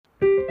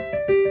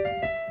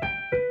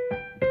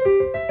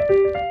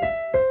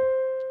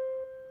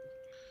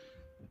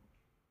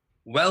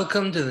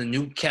Welcome to the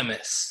new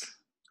Chemist.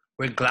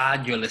 We're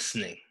glad you're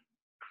listening.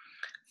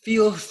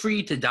 Feel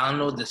free to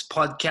download this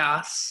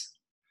podcast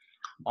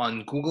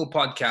on Google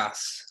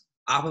Podcasts,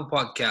 Apple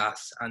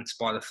Podcasts, and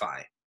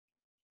Spotify.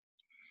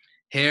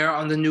 Here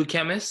on the new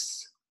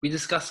Chemist, we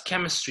discuss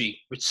chemistry,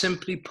 which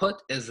simply put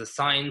is the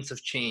science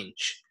of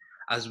change,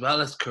 as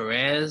well as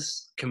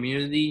careers,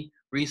 community,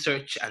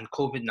 research, and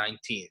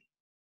COVID-19.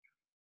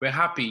 We're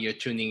happy you're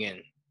tuning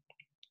in.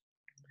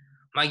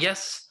 My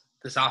guest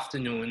this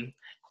afternoon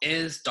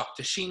is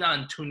Dr. Sheena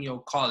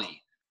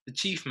Antonio-Collie, the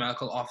Chief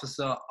Medical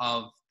Officer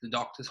of the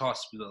Doctors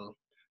Hospital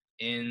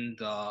in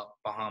the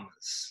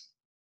Bahamas.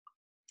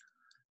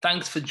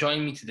 Thanks for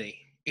joining me today.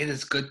 It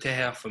is good to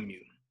hear from you.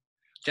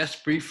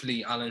 Just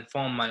briefly, I'll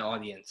inform my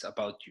audience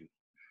about you.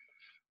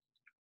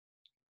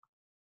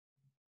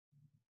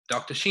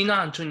 Dr. Sheena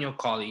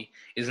Antonio-Collie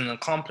is an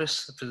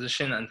accomplished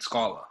physician and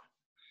scholar.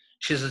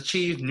 She has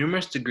achieved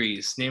numerous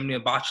degrees, namely a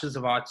Bachelor's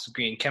of Arts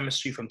degree in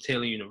chemistry from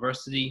Taylor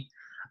University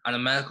and a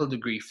medical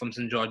degree from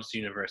St. George's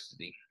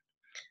University.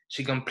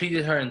 She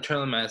completed her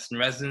internal medicine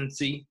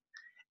residency,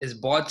 is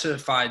board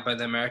certified by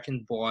the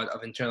American Board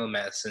of Internal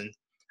Medicine,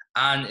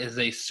 and is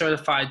a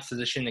certified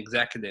physician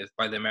executive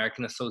by the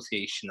American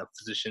Association of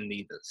Physician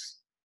Leaders.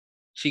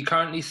 She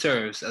currently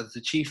serves as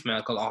the Chief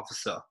Medical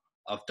Officer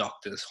of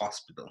Doctors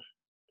Hospital.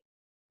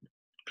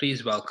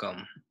 Please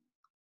welcome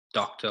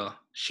Dr.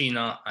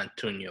 Sheena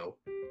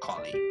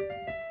Antonio-Collie.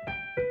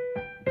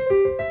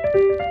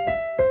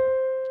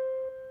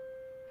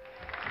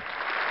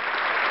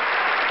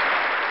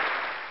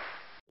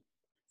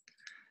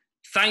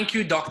 Thank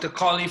you, Dr.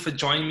 Collie, for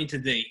joining me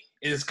today.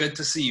 It is good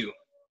to see you.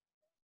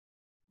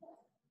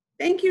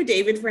 Thank you,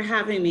 David, for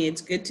having me. It's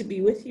good to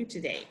be with you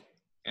today.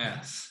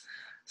 Yes.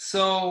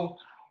 So,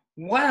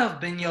 what have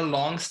been your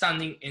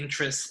long-standing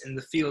interests in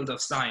the field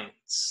of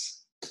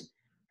science?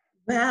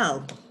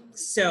 Well,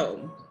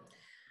 so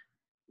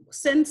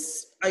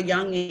since a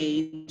young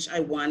age, I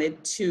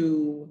wanted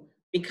to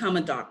become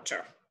a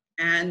doctor.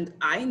 And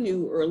I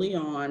knew early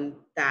on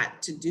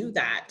that to do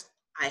that,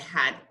 I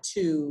had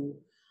to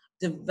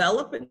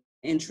develop an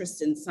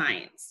interest in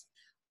science.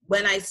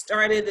 When I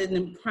started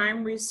in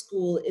primary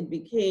school, it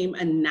became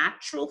a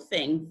natural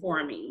thing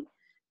for me.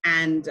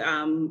 And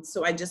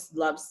so I just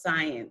love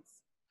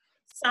science.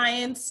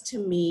 Science to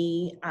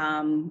me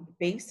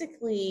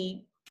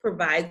basically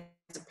provides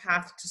a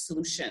path to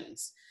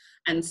solutions.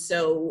 And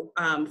so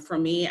for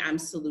me, I'm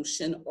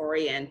solution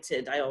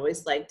oriented. I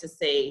always like to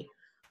say,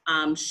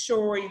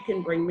 sure, you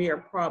can bring me a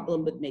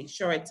problem, but make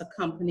sure it's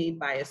accompanied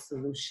by a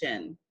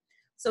solution.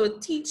 So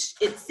it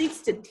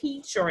seeks to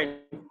teach or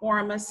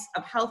inform us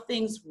of how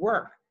things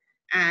work.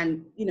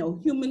 And,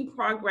 human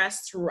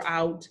progress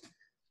throughout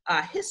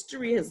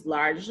history has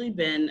largely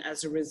been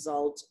as a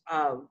result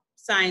of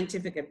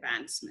scientific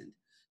advancement.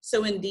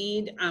 So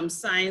indeed,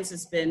 science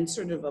has been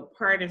sort of a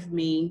part of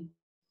me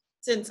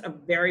since a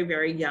very,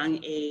 very young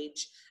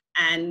age.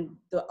 And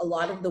a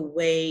lot of the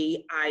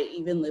way I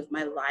even live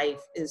my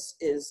life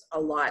is a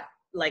lot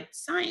like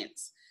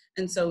science.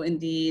 And so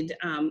indeed,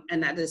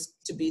 and that is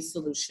to be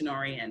solution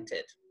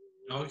oriented.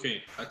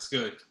 Okay, that's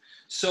good.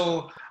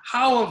 So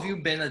how have you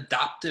been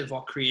adaptive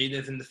or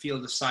creative in the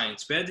field of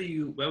science?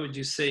 Where would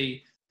you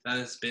say that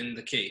has been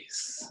the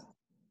case?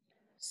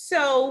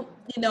 So,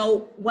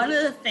 one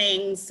of the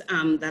things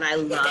that I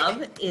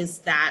love is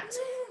that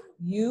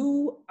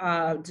you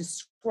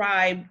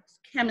describe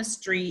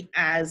chemistry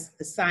as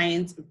the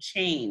science of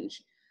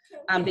change,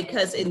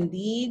 because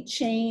indeed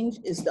change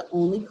is the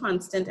only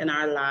constant in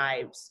our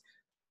lives.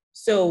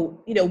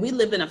 So, we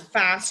live in a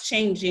fast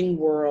changing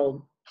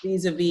world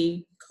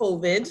vis-a-vis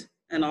COVID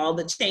and all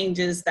the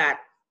changes that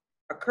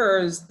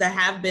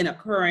have been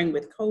occurring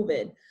with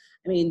COVID.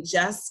 I mean,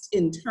 just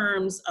in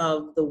terms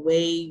of the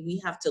way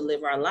we have to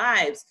live our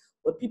lives,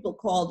 what people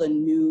call the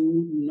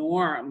new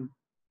norm.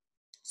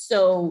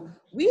 So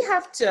we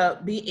have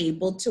to be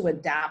able to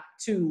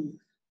adapt to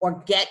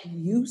or get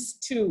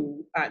used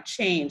to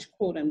change,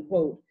 quote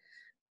unquote.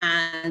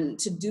 And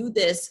to do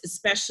this,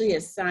 especially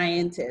as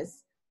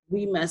scientists,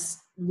 we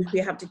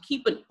have to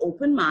keep an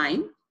open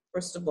mind,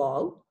 first of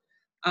all.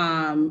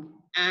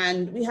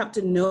 And we have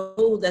to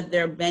know that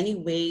there are many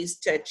ways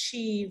to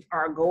achieve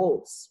our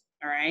goals,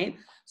 all right?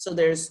 So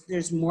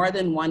there's more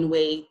than one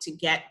way to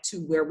get to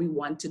where we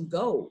want to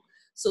go.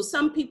 So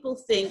some people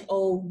think,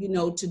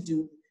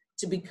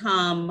 to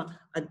become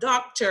a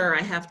doctor,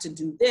 I have to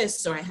do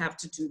this or I have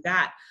to do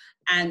that.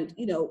 And,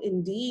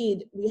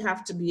 indeed, we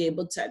have to be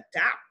able to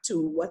adapt to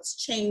what's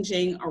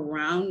changing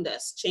around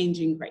us,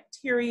 changing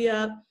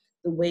criteria,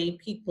 the way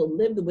people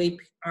live, the way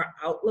our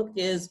outlook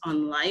is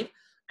on life.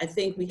 I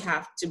think we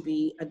have to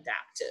be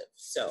adaptive.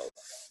 So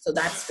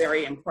that's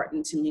very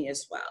important to me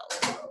as well.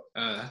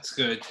 That's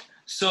good.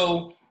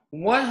 So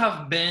what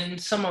have been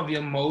some of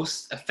your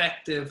most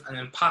effective and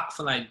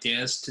impactful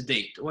ideas to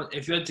date?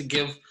 If you had to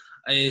give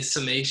a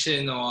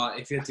summation or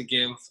if you had to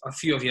give a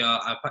few of your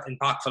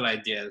impactful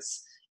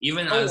ideas,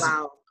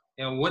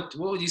 what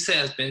would you say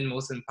has been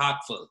most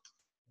impactful?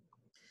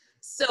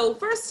 So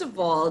first of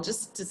all,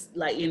 just to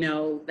let you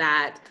know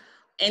that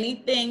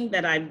anything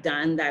that I've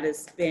done that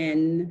has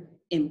been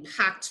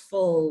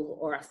impactful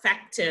or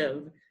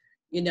effective,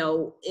 you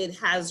know, it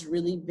has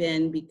really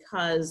been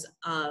because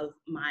of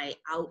my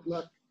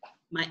outlook,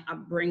 my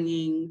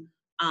upbringing,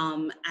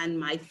 and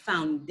my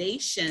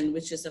foundation,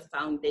 which is a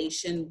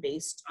foundation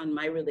based on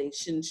my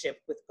relationship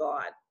with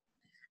God.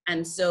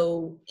 And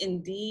so,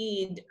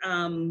 indeed,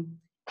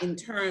 in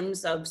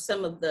terms of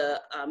some of the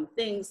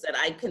things that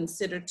I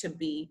consider to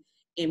be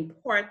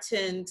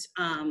important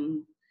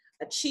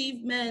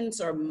achievements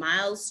or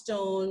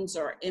milestones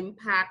or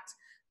impact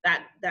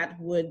that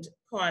would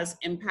cause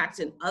impact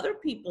in other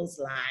people's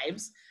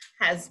lives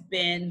has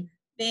been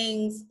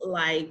things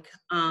like,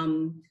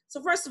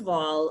 so first of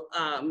all,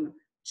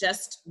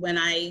 just when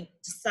I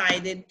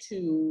decided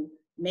to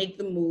make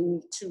the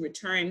move to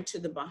return to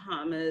the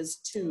Bahamas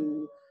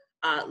to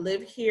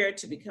live here,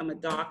 to become a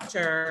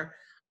doctor,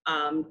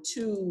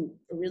 to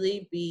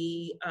really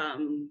be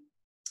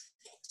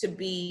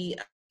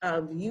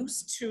of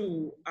use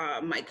to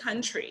my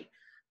country.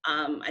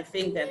 I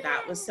think that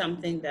that was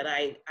something that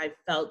I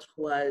felt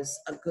was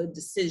a good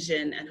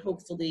decision and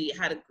hopefully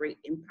had a great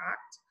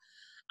impact.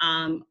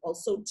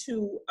 Also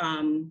too,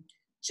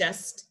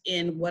 just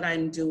in what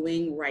I'm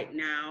doing right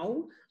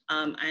now,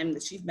 I'm the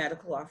Chief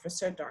Medical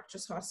Officer at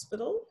Doctors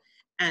Hospital,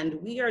 and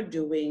we are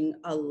doing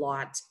a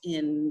lot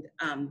in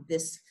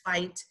this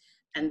fight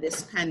and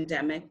this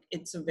pandemic.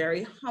 It's a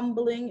very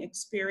humbling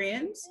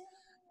experience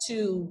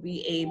to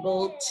be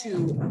able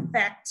to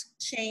affect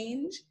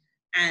change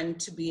and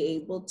to be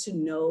able to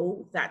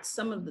know that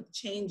some of the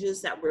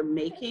changes that we're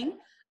making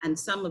and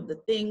some of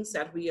the things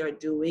that we are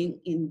doing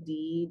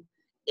indeed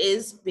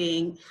is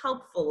being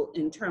helpful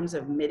in terms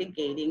of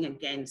mitigating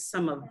against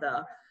some of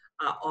the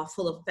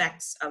awful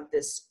effects of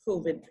this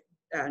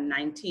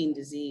COVID-19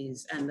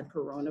 disease and the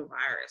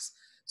coronavirus.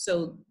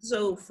 So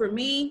for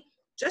me,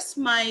 just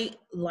my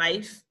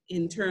life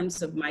in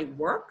terms of my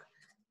work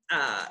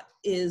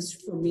is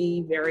for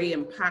me very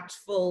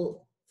impactful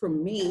for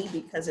me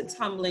because it's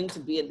humbling to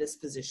be in this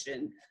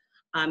position.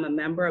 I'm a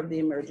member of the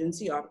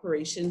Emergency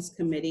Operations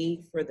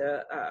Committee for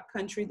the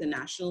country, the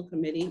National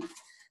Committee,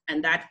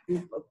 and that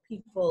group of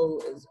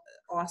people is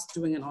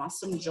doing an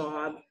awesome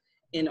job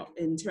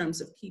in terms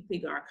of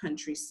keeping our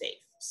country safe.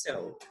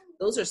 So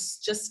those are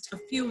just a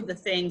few of the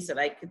things that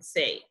I could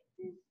say.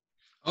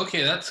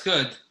 Okay, that's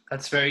good.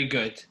 That's very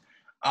good.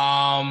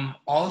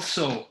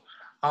 Also,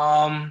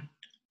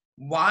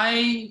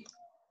 why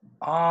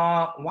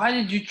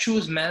did you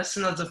choose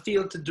medicine as a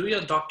field to do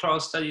your doctoral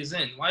studies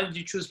in? Why did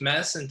you choose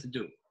medicine to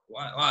do?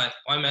 Why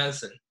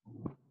medicine?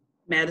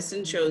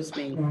 Medicine chose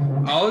me.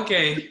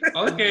 Okay,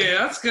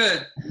 that's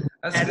good.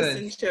 That's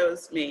medicine good.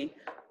 chose me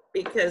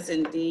because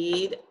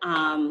indeed,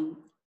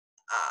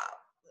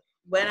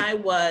 when I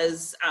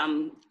was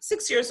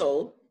 6 years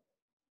old,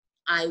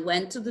 I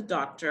went to the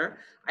doctor.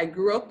 I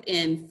grew up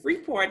in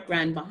Freeport,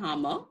 Grand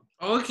Bahama.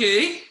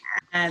 Okay.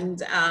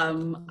 And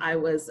I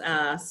was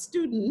a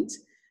student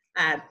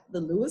at the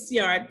Lewis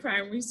Yard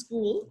Primary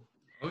School.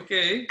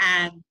 Okay.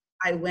 And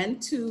I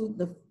went to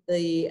the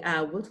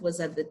what was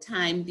at the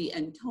time the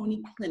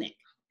Antonio Clinic.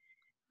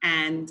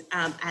 And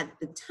at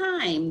that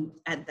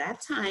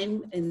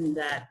time in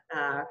that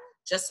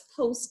just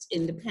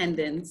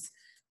post-independence,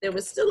 there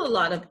was still a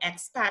lot of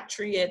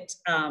expatriate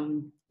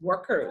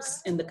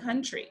workers in the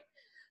country.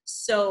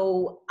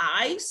 So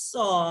I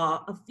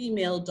saw a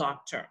female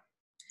doctor.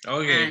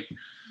 Okay. And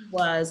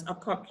was a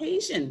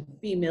Caucasian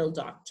female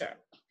doctor.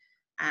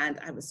 And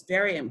I was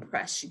very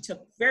impressed. She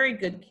took very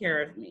good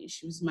care of me.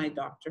 She was my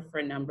doctor for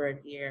a number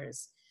of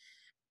years.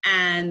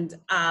 And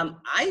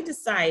I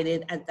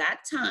decided at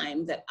that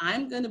time that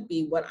I'm going to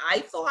be what I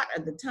thought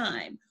at the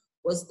time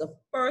was the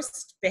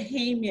first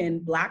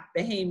Bahamian, Black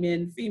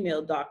Bahamian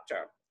female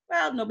doctor.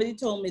 Well, nobody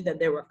told me that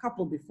there were a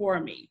couple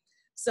before me.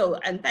 So,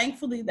 and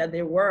thankfully that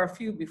there were a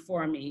few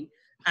before me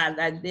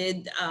that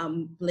did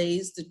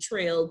blaze the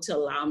trail to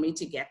allow me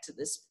to get to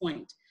this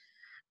point.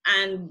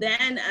 And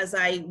then as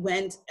I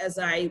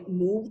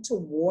moved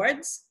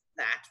towards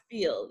that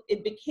field,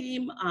 it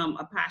became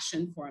a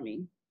passion for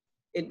me.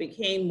 It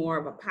became more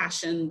of a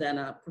passion than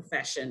a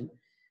profession.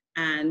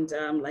 And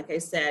like I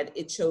said,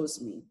 it chose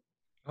me.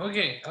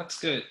 Okay, that's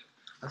good.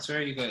 That's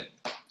very good.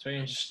 It's very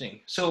interesting.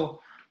 So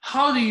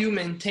how do you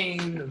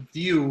maintain the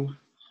view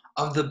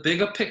of the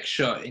bigger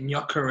picture in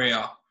your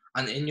career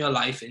and in your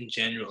life in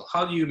general?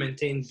 How do you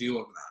maintain view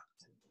of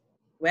that?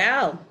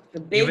 Well, the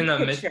big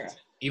picture.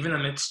 Even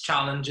amidst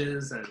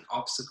challenges and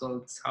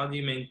obstacles, how do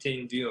you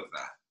maintain view of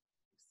that?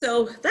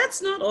 So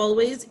that's not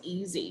always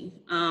easy.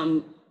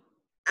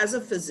 As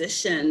a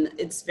physician,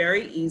 it's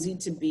very easy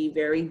to be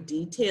very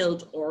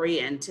detailed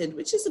oriented,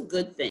 which is a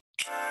good thing.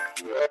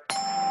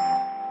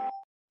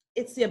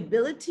 It's the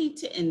ability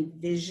to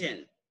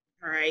envision,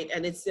 all right?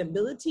 And it's the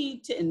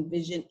ability to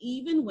envision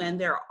even when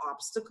there are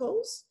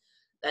obstacles,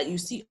 that you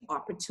see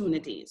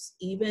opportunities,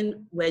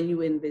 even when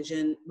you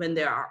envision when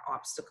there are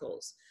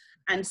obstacles.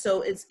 And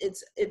so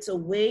it's a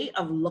way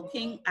of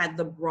looking at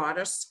the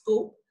broader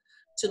scope,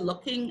 to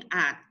looking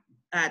at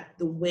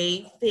the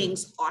way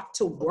things ought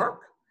to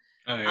work,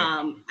 Okay.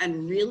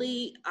 And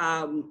really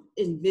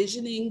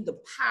envisioning the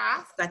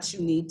path that you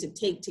need to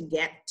take to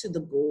get to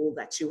the goal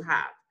that you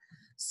have.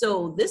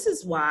 So this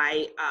is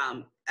why,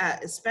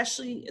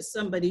 especially as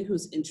somebody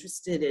who's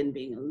interested in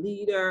being a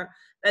leader,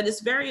 that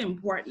it's very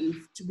important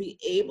to be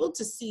able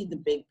to see the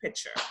big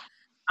picture.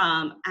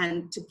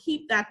 And to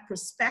keep that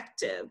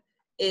perspective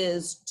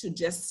is to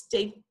just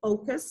stay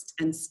focused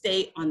and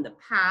stay on the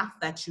path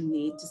that you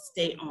need to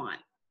stay on.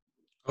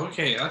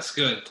 Okay, that's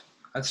good.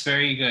 That's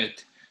very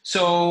good.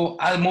 So,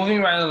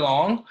 moving right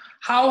along,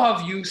 how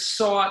have you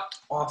sought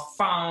or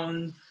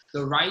found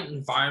the right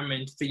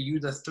environment for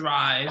you to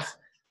thrive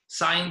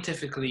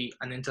scientifically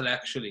and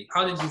intellectually?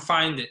 How did you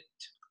find it?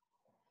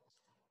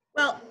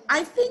 Well,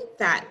 I think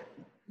that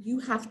you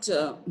have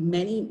to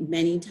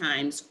many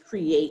times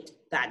create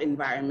that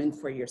environment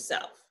for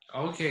yourself,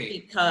 Okay.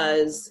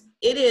 because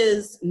it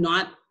is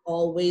not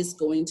always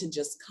going to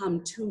just come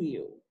to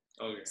you.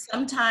 Okay.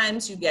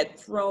 Sometimes you get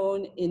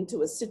thrown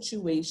into a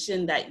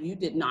situation that you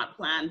did not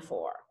plan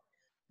for.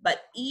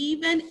 But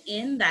even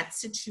in that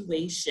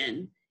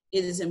situation,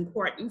 it is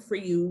important for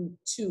you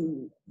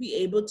to be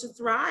able to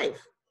thrive.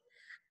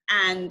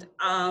 And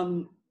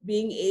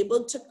being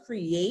able to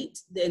create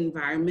the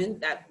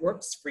environment that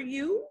works for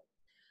you,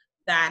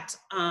 that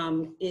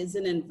is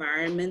an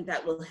environment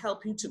that will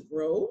help you to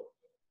grow,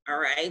 all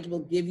right, will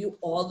give you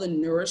all the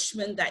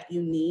nourishment that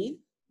you need.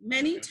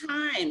 Many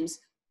times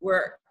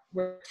we're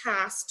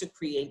tasked to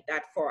create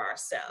that for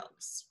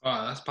ourselves.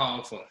 Wow, that's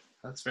powerful.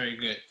 That's very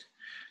good.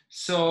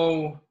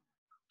 So,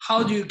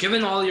 how do you,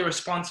 given all your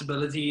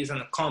responsibilities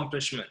and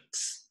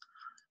accomplishments,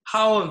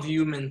 how have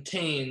you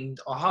maintained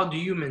or how do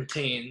you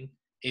maintain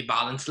a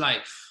balanced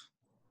life?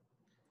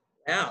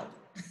 Well,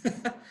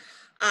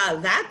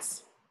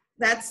 that's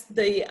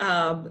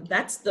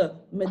the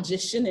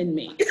magician in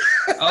me.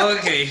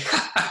 Okay.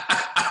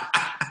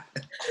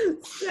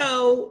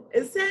 So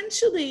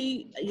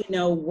essentially,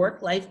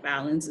 work-life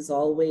balance is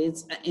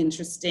always an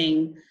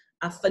interesting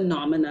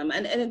phenomenon,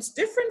 and it's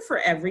different for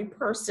every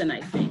person,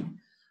 I think.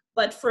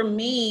 But for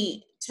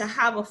me, to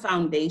have a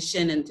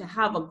foundation and to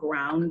have a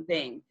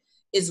grounding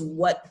is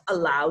what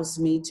allows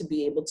me to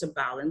be able to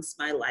balance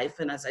my life.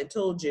 And as I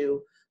told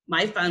you,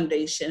 my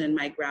foundation and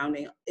my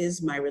grounding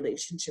is my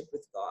relationship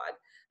with God.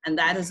 And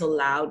that has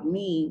allowed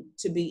me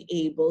to be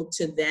able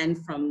to then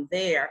from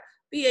there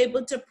be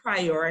able to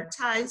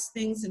prioritize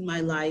things in my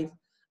life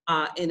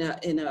in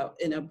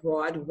a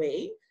broad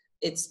way.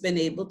 It's been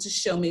able to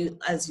show me,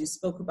 as you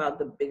spoke about,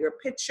 the bigger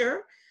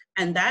picture,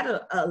 and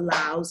that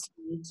allows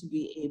me to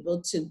be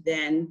able to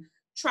then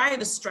try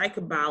to strike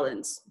a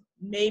balance.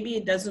 Maybe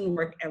it doesn't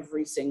work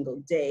every single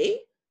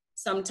day.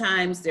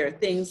 Sometimes there are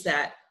things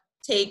that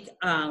take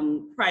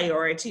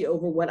priority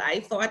over what I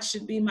thought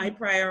should be my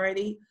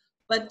priority,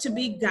 but to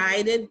be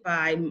guided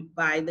by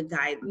the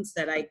guidance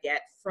that I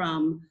get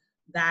from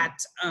that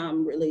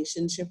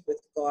relationship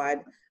with God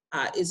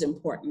is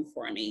important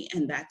for me.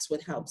 And that's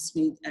what helps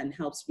me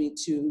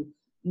to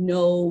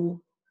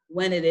know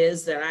when it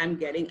is that I'm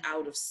getting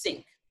out of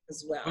sync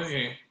as well.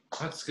 Okay,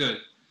 that's good.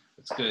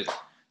 That's good.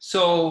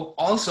 So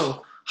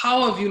also,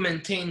 how have you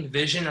maintained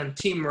vision and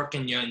teamwork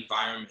in your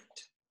environment?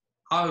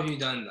 How have you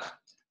done that?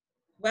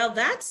 Well,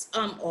 that's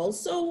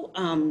also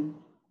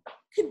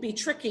could be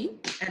tricky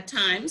at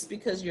times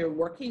because you're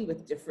working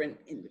with different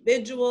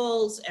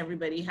individuals.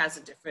 Everybody has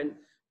a different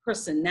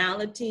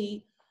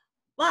personality.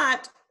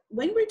 But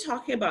when we're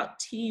talking about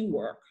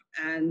teamwork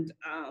and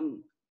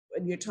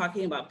when you're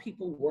talking about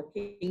people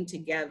working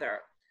together,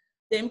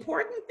 the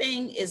important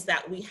thing is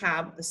that we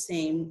have the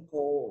same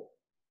goal.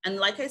 And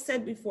like I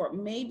said before,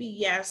 maybe,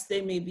 yes,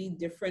 there may be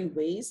different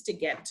ways to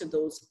get to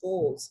those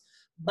goals.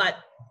 But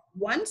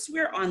once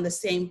we're on the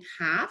same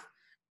path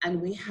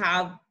and we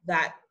have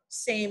that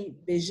same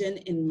vision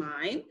in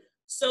mind,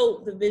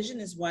 so the vision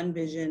is one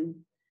vision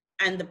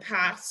and the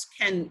paths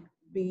can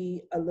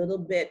be a little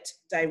bit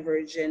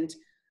divergent,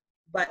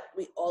 but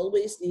we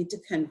always need to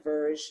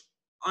converge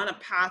on a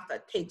path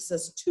that takes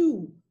us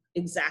to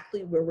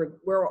exactly where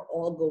we're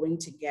all going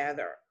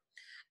together.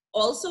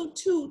 Also,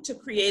 too, to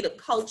create a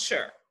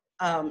culture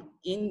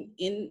in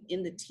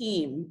the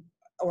team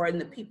or in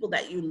the people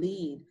that you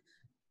lead,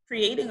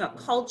 creating a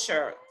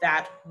culture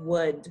that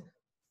would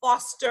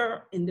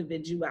foster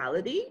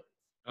individuality,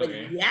 but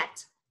Okay.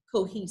 yet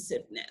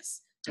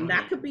cohesiveness. And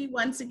that could be,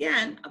 once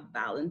again, a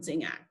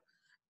balancing act.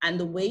 And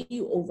the way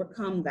you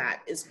overcome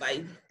that is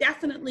by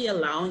definitely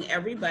allowing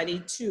everybody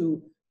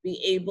to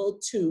be able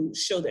to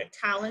show their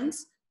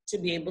talents, to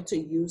be able to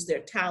use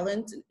their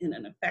talent in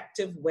an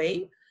effective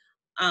way.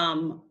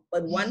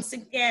 But once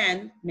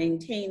again,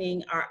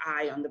 maintaining our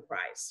eye on the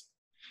prize.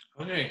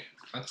 Okay,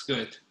 that's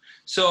good.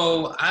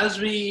 So as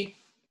we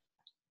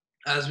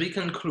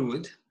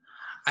conclude,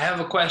 I have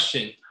a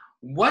question.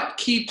 What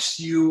keeps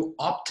you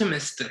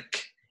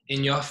optimistic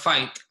in your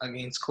fight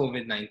against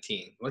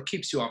COVID-19? What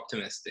keeps you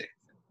optimistic?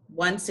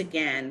 Once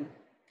again,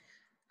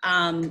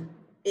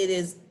 it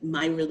is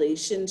my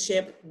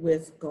relationship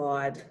with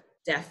God,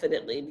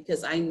 definitely,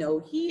 because I know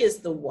He is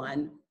the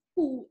one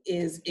who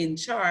is in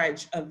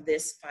charge of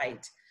this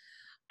fight.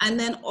 And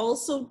then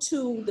also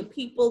to the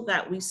people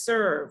that we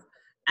serve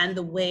and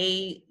the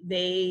way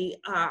they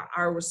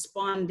are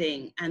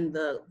responding, and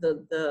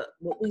the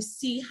what we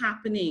see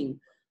happening,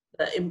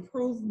 the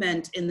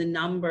improvement in the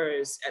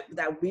numbers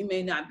that we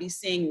may not be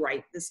seeing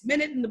right this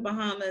minute in the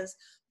Bahamas,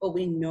 but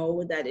we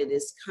know that it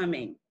is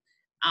coming.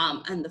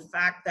 And the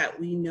fact that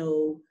we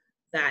know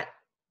that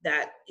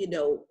in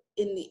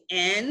the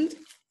end,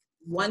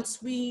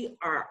 once we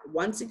are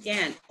once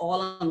again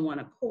all on one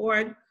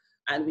accord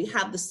and we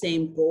have the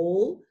same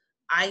goal,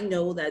 I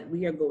know that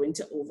we are going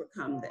to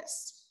overcome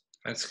this.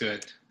 That's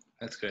good.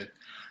 That's good.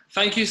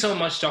 Thank you so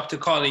much, Dr.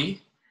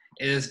 Collie.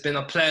 It has been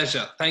a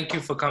pleasure. Thank you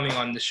for coming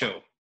on the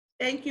show.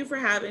 Thank you for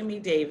having me,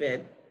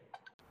 David.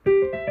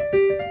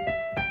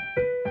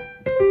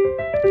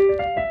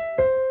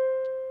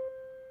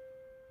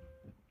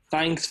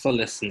 Thanks for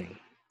listening.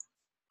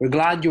 We're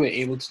glad you were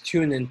able to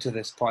tune into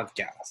this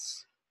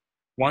podcast.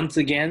 Once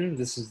again,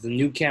 this is the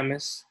New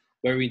Chemist,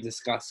 where we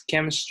discuss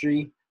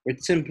chemistry,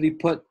 which simply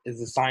put is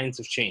the science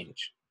of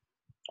change,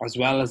 as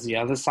well as the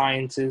other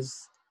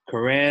sciences,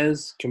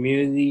 careers,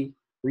 community,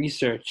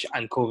 research,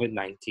 and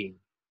COVID-19.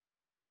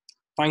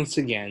 Thanks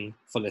again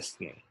for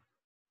listening.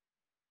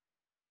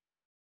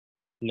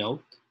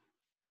 Note,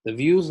 the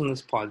views on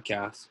this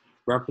podcast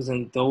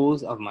represent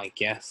those of my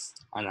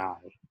guests and I.